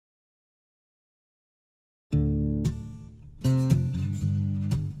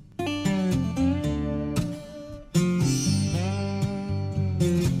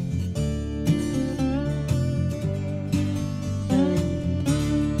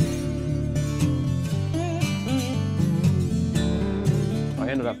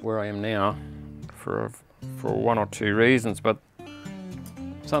ended up where I am now for one or two reasons, but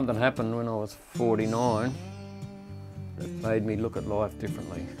something happened when I was 49 that made me look at life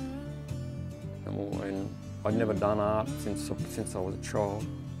differently. And I'd never done art since I was a child,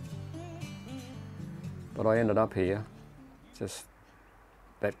 but I ended up here. Just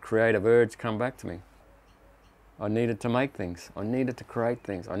that creative urge come back to me. I needed to make things. I needed to create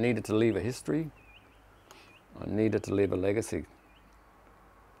things. I needed to leave a history. I needed to leave a legacy.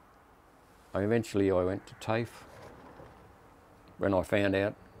 Eventually I went to TAFE when I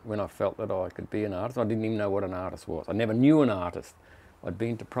felt that I could be an artist. I didn't even know what an artist was. I never knew an artist. I'd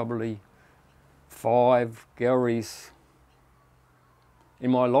been to probably 5 galleries in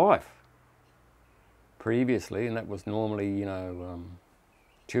my life previously, and that was normally, you know,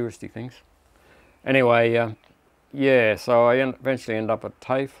 touristy things. Anyway, yeah, so I eventually ended up at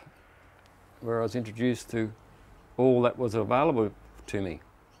TAFE, where I was introduced to all that was available to me,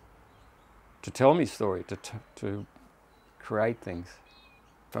 to tell me story, to create things.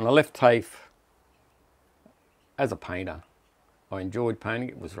 And I left TAFE as a painter. I enjoyed painting.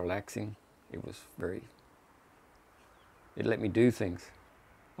 It was relaxing. It let me do things.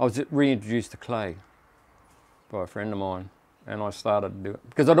 I was reintroduced to clay by a friend of mine, and I started to do it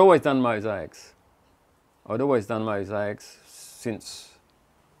because I'd always done mosaics. I'd always done mosaics since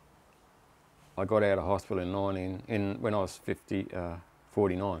I got out of hospital when I was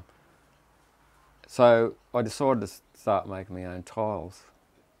 49. So I decided to start making my own tiles,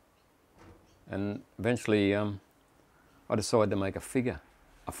 and eventually I decided to make a figure,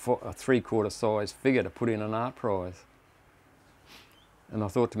 a 3/4 size figure to put in an art prize. And I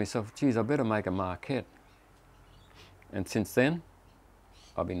thought to myself, geez, I better make a maquette. And since then,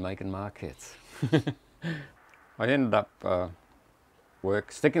 I've been making maquettes. I ended up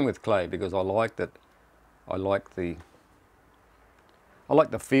sticking with clay because I like the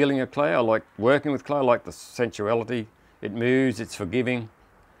feeling of clay. I like working with clay. I like the sensuality. It moves, it's forgiving,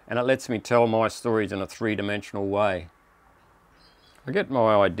 and it lets me tell my stories in a 3-dimensional way. I get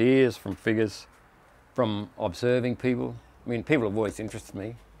my ideas from figures, from observing people. I mean, people have always interested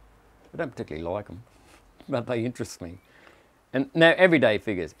me. I don't particularly like them, but they interest me. And now everyday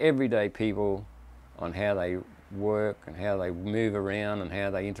figures, everyday people, on how they work and how they move around and how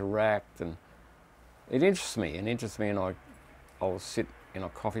they interact, and it interests me, and I'll sit in a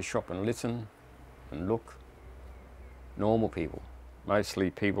coffee shop and listen and look. Normal people,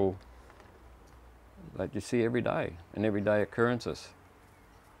 mostly people that you see every day, and everyday occurrences.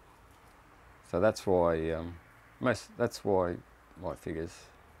 So that's why my figures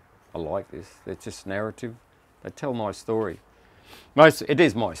are like this. They're just narrative. They tell my story. It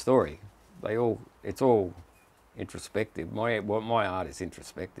is my story. It's all introspective. My art is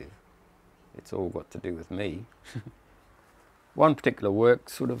introspective. It's all got to do with me. One particular work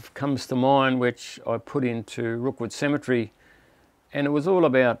sort of comes to mind, which I put into Rookwood Cemetery, and it was all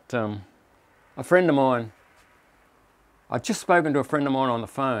about a friend of mine. I'd just spoken to a friend of mine on the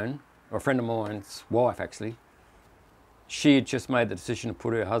phone, or a friend of mine's wife actually. She had just made the decision to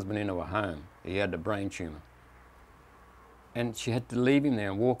put her husband into a home. He had a brain tumour. And she had to leave him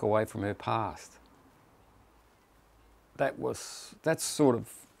there and walk away from her past. That was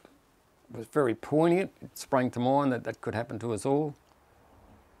very poignant. It sprang to mind that could happen to us all.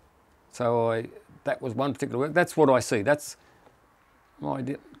 So that was one particular work. That's what I see. That's my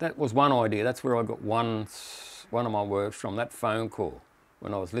idea. That was one idea. That's where I got one of my works from, that phone call.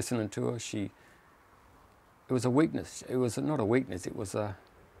 When I was listening to her, it was a weakness. It was not a weakness, it was a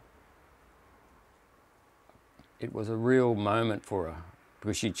real moment for her,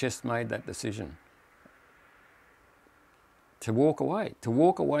 because she just made that decision to walk away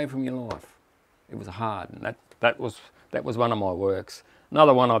from your life. It was hard, and that was one of my works.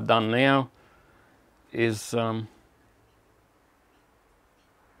 Another one I've done now is the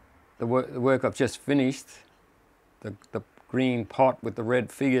work I've just finished, the green pot with the red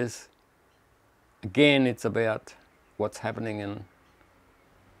figures. Again, it's about what's happening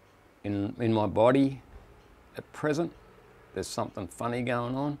in my body at present. There's something funny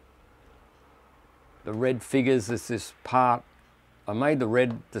going on. The red figures is this part. I made the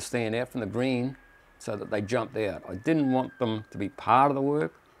red to stand out from the green so that they jumped out. I didn't want them to be part of the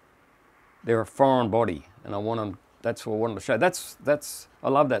work. They're a foreign body, and that's what I wanted to show. I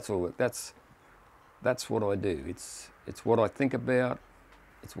love that sort of work. That's what I do. It's what I think about.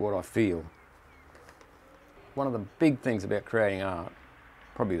 It's what I feel. One of the big things about creating art,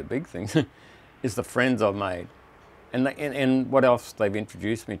 probably the big thing, is the friends I've made, and what else they've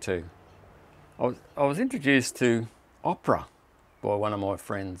introduced me to. I was introduced to opera by one of my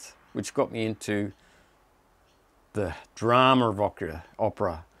friends, which got me into the drama of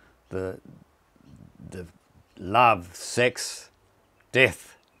opera, the love, sex,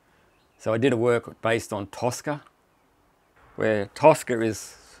 death. So I did a work based on Tosca, where Tosca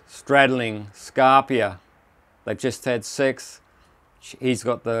is straddling Scarpia. They've just had sex. He's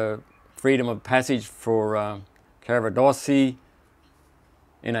got the freedom of passage for Cavaradossi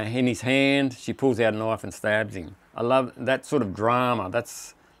in his hand. She pulls out a knife and stabs him. I love that sort of drama.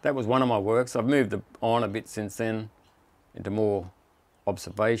 That was one of my works. I've moved on a bit since then into more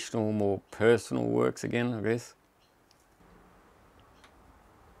observational, more personal works again, I guess.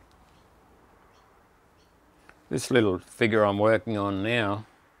 This little figure I'm working on now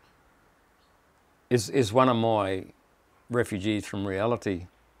is one of my refugees from reality.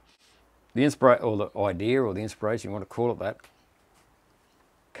 The idea or the inspiration, you want to call it that,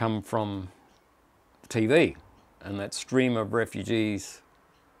 come from TV and that stream of refugees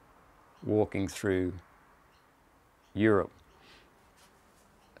walking through Europe,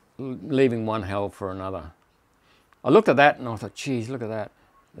 leaving one hell for another. I looked at that and I thought, geez, look at that.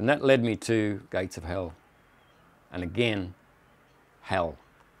 And that led me to Gates of Hell. And again, hell.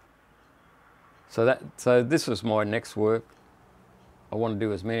 So this was my next work. I want to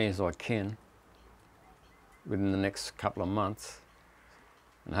do as many as I can within the next couple of months.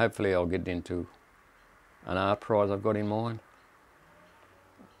 And hopefully I'll get into an art prize I've got in mind.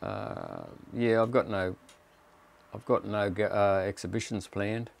 Yeah, I've got no exhibitions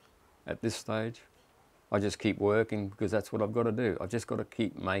planned at this stage. I just keep working because that's what I've got to do. I've just got to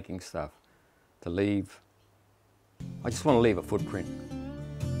keep making stuff to leave. I just want to leave a footprint.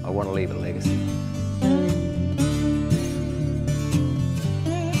 I want to leave a legacy.